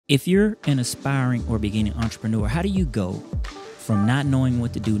If you're an aspiring or beginning entrepreneur, how do you go from not knowing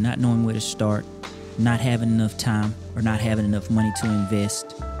what to do, not knowing where to start, not having enough time or not having enough money to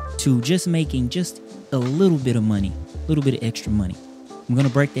invest, to just making just a little bit of money, a little bit of extra money? I'm going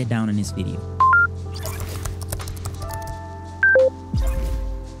to break that down in this video.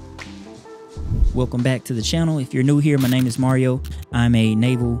 Welcome back to the channel. If you're new here, my name is Mario. I'm a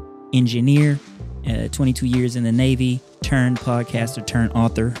naval engineer, 22 years in the Navy, turned podcaster, turned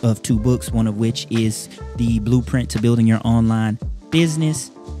author of 2 books, one of which is The Blueprint to Building Your Online Business,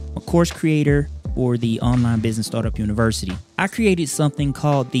 a course creator for the Online Business Startup University. I created something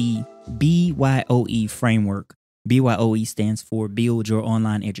called the BYOE framework. BYOE stands for Build Your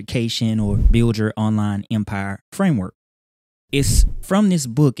Online Education or Build Your Online Empire framework. It's from this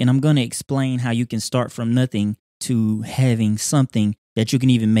book, and I'm going to explain how you can start from nothing to having something that you can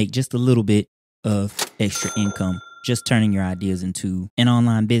even make just a little bit of extra income, just turning your ideas into an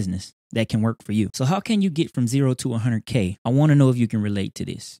online business that can work for you. So how can you get from 0 to 100K? I want to know if you can relate to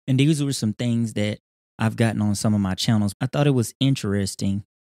this. And these were some things that I've gotten on some of my channels. I thought it was interesting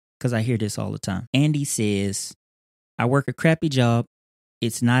because I hear this all the time. Andy says, I work a crappy job.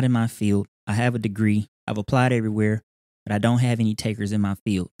 It's not in my field. I have a degree. I've applied everywhere, but I don't have any takers in my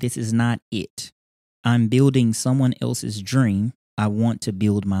field. This is not it. I'm building someone else's dream. I want to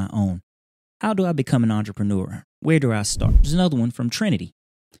build my own. How do I become an entrepreneur? Where do I start? There's another one from Trinity.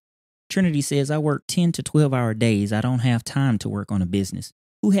 Trinity says, I work 10 to 12-hour days. I don't have time to work on a business.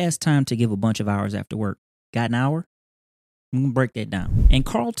 Who has time to give a bunch of hours after work? Got an hour? I'm going to break that down. And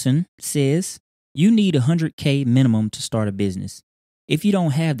Carlton says, you need 100K minimum to start a business. If you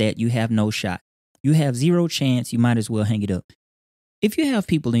don't have that, you have no shot. You have zero chance. You might as well hang it up. If you have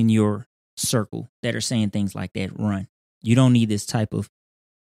people in your circle that are saying things like that, run. You don't need this type of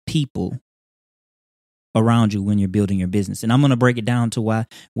people around you when you're building your business. And I'm going to break it down to why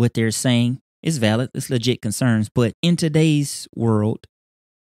what they're saying is valid. It's legit concerns. But in today's world,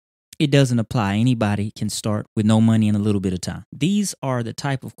 it doesn't apply. Anybody can start with no money and a little bit of time. These are the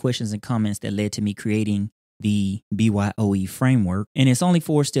type of questions and comments that led to me creating the BYOE framework. And it's only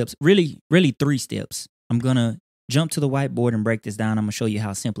 4 steps, really 3 steps. I'm going to jump to the whiteboard and break this down. I'm going to show you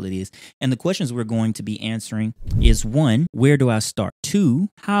how simple it is. And the questions we're going to be answering is 1, where do I start? 2,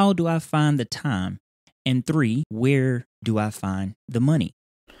 how do I find the time? And 3, where do I find the money?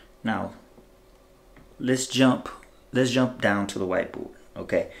 Now, let's jump down to the whiteboard.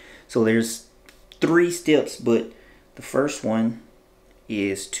 Okay. So there's 3 steps, but the first one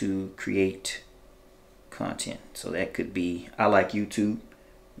is to create content. So that could be, I like YouTube.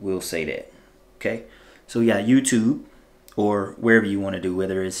 We'll say that. Okay. So yeah, YouTube or wherever you want to do,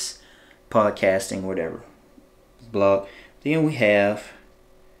 whether it's podcasting, whatever, blog. Then we have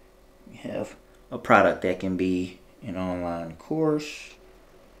a product that can be an online course,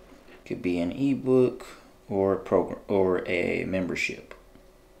 could be an ebook or a program or a membership.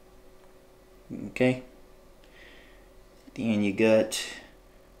 Okay. Then you got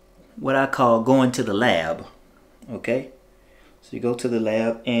what I call going to the lab. Okay. So you go to the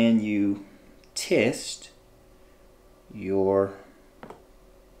lab and you test your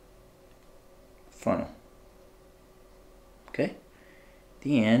funnel. Okay.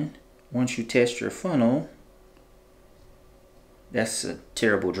 Then once you test your funnel, that's a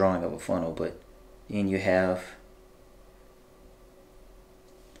terrible drawing of a funnel, but then you have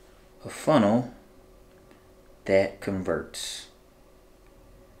a funnel that converts.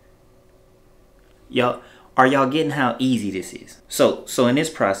 Are y'all getting how easy this is? So in this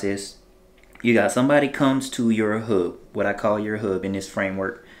process, you got somebody comes to your hub, what I call your hub in this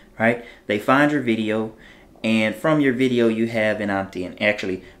framework, right? They find your video, and from your video you have an opt-in.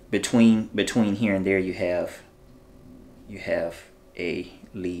 Actually, between here and there you have a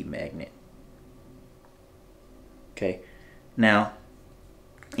lead magnet. Okay. Now,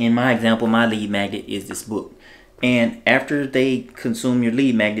 in my example, my lead magnet is this book. And after they consume your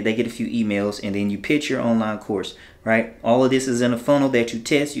lead magnet, they get a few emails, and then you pitch your online course, right? All of this is in a funnel that you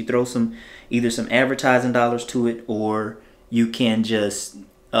test. You throw either some advertising dollars to it, or you can just,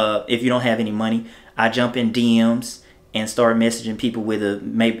 if you don't have any money, I jump in DMs and start messaging people with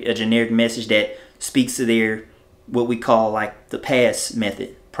maybe a generic message that speaks to their, what we call like the PASS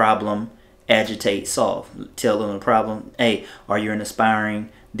method: problem, agitate, solve. Tell them the problem. Hey, are you an aspiring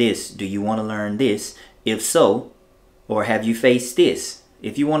this? Do you want to learn this? If so, or have you faced this?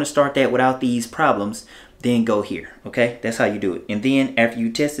 If you want to start that without these problems, then go here. Okay, that's how you do it. And then after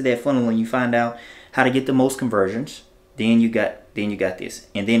you tested that funnel and you find out how to get the most conversions, then you got this.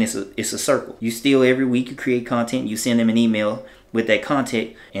 And then it's a circle. You still, every week you create content, you send them an email with that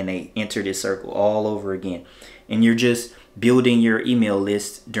content, and they enter this circle all over again. And you're just building your email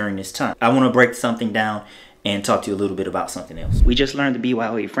list during this time. I want to break something down and talk to you a little bit about something else. We just learned the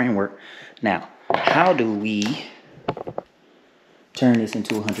BYOE framework. Now, how do we turn this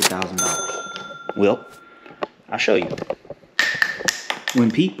into $100,000? Well, I'll show you. When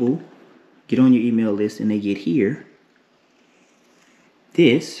people get on your email list and they get here,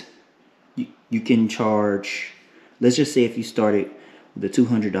 this, you can charge, let's just say if you started with a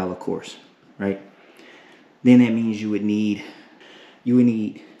 $200 course, right? Then that means you would need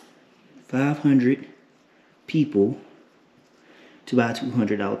 500 people to buy a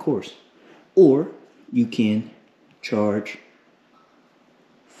 $200 course. Or you can charge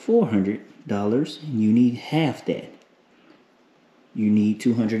 $400 and you need half that. You need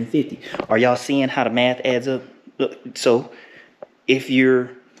 250. Are y'all seeing how the math adds up? Look, so if you're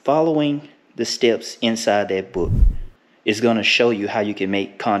following the steps inside that book, it's going to show you how you can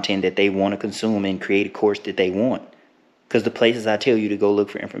make content that they want to consume and create a course that they want. Because the places I tell you to go look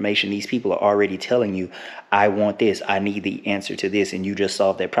for information, these people are already telling you, I want this, I need the answer to this, and you just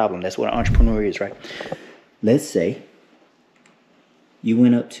solved that problem. That's what an entrepreneur is, right? Let's say you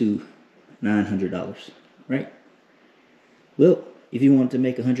went up to $900, right? Well, if you want to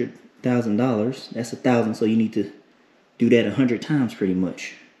make $100,000, that's 1,000, so you need to do that 100 times pretty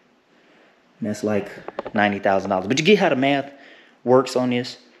much. And that's like $90,000. But you get how the math works on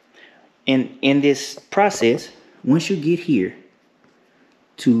this? In this process, once you get here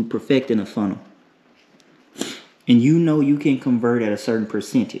to perfecting a funnel, and you know you can convert at a certain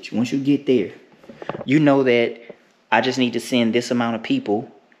percentage, once you get there, you know that I just need to send this amount of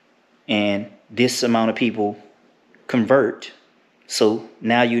people and this amount of people convert. So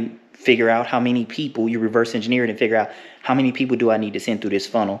now you figure out how many people, you reverse engineer it and figure out how many people do I need to send through this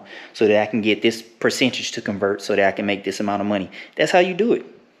funnel so that I can get this percentage to convert so that I can make this amount of money. That's how you do it.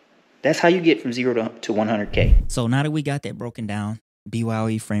 That's how you get from 0 to 100K. So now that we got that broken down,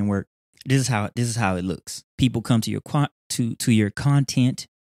 BYOE framework, this is how it looks. People come to your to your content,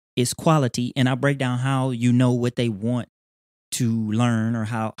 it's quality, and I break down how you know what they want to learn or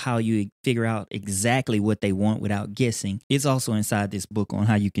how you figure out exactly what they want without guessing. It's also inside this book on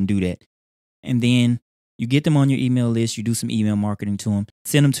how you can do that. And then you get them on your email list, you do some email marketing to them,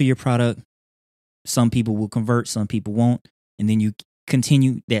 send them to your product. Some people will convert, some people won't, and then you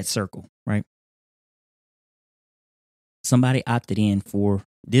continue that circle, right? Somebody opted in for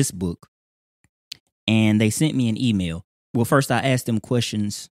this book and they sent me an email. Well, first I asked them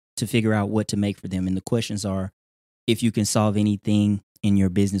questions to figure out what to make for them. And the questions are, if you can solve anything in your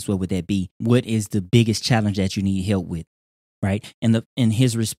business, what would that be? What is the biggest challenge that you need help with? Right. And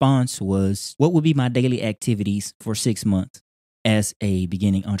his response was, what would be my daily activities for 6 months as a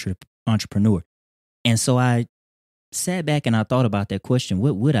beginning entrepreneur? And so I sat back and I thought about that question.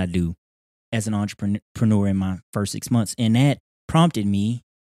 What would I do as an entrepreneur in my first 6 months? And that prompted me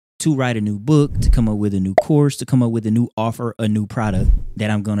to write a new book, to come up with a new course, to come up with a new offer, a new product that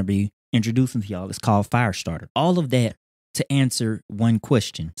I'm going to be introducing to y'all. It's called Firestarter. All of that to answer one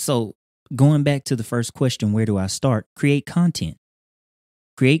question. So going back to the first question, where do I start? Create content.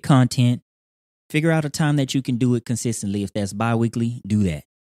 Create content. Figure out a time that you can do it consistently. If that's bi-weekly, do that.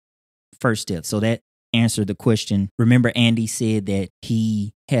 First step. So that answered the question. Remember, Andy said that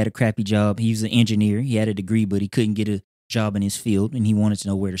he had a crappy job. He was an engineer. He had a degree, but he couldn't get a job in his field, and he wanted to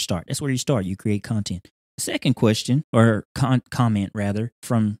know where to start. That's where you start. You create content. Second question, or comment rather,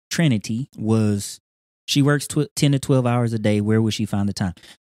 from Trinity was, she works 10 to 12 hours a day. Where would she find the time?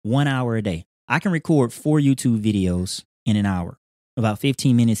 1 hour a day. I can record 4 YouTube videos in an hour, about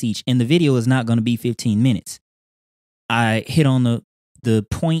 15 minutes each. And the video is not going to be 15 minutes. I hit on the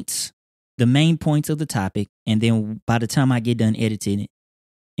points, the main points of the topic. And then by the time I get done editing it,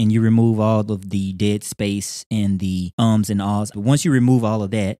 and you remove all of the dead space and the ums and ahs, once you remove all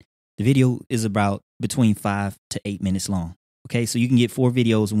of that, the video is about between 5 to 8 minutes long. Okay, so you can get 4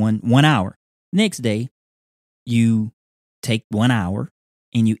 videos, one hour. Next day, you take 1 hour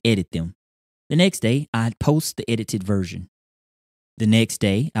and you edit them. The next day, I'd post the edited version. The next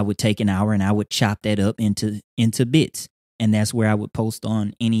day, I would take an hour and I would chop that up into bits. And that's where I would post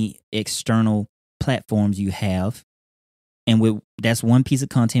on any external platforms you have. And that's one piece of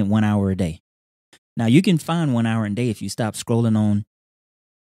content, 1 hour a day. Now, you can find 1 hour a day if you stop scrolling on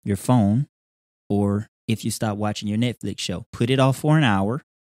your phone or if you stop watching your Netflix show. Put it off for an hour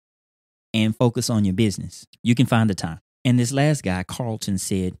and focus on your business. You can find the time. And this last guy, Carlton,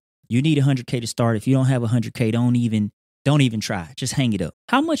 said, you need 100K to start. If you don't have 100K, don't even try. Just hang it up.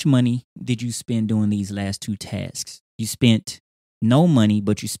 How much money did you spend doing these last 2 tasks? You spent no money,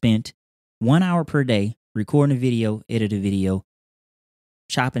 but you spent 1 hour per day recording a video, edit a video,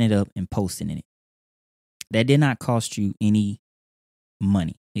 chopping it up, and posting it. That did not cost you any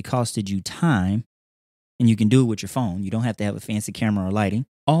money. It costed you time, and you can do it with your phone. You don't have to have a fancy camera or lighting.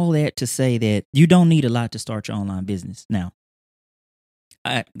 All that to say that you don't need a lot to start your online business. Now,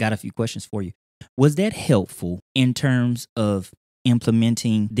 I got a few questions for you. Was that helpful in terms of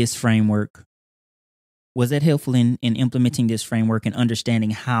implementing this framework? Was that helpful in implementing this framework and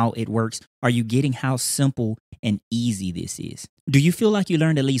understanding how it works? Are you getting how simple and easy this is? Do you feel like you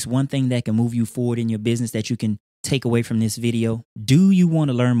learned at least one thing that can move you forward in your business that you can take away from this video? Do you want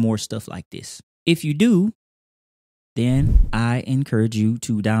to learn more stuff like this? If you do, then I encourage you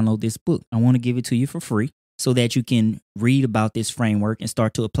to download this book. I want to give it to you for free so that you can read about this framework and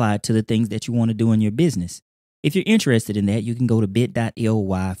start to apply it to the things that you want to do in your business. If you're interested in that, you can go to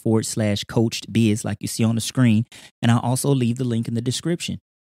bit.ly/coachedbiz like you see on the screen. And I'll also leave the link in the description,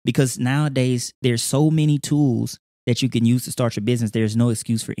 because nowadays there's so many tools that you can use to start your business. There's no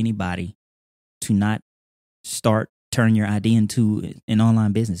excuse for anybody to not turn your idea into an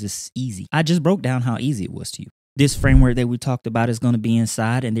online business. It's easy. I just broke down how easy it was to you. This framework that we talked about is going to be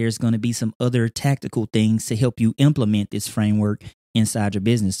inside, and there's going to be some other tactical things to help you implement this framework inside your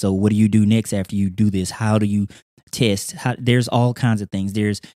business. So what do you do next after you do this? How do you test? There's all kinds of things.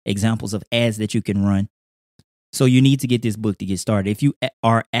 There's examples of ads that you can run. So you need to get this book to get started. If you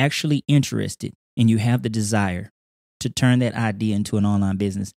are actually interested and you have the desire to turn that idea into an online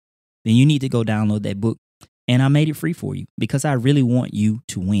business, then you need to go download that book. And I made it free for you because I really want you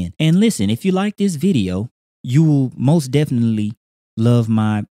to win. And listen, if you like this video, you will most definitely love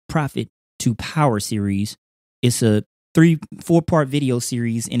my Profit to Power series. It's a 4-part video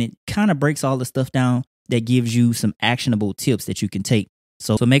series, and it kind of breaks all the stuff down that gives you some actionable tips that you can take.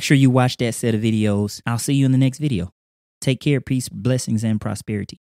 So make sure you watch that set of videos. I'll see you in the next video. Take care, peace, blessings, and prosperity.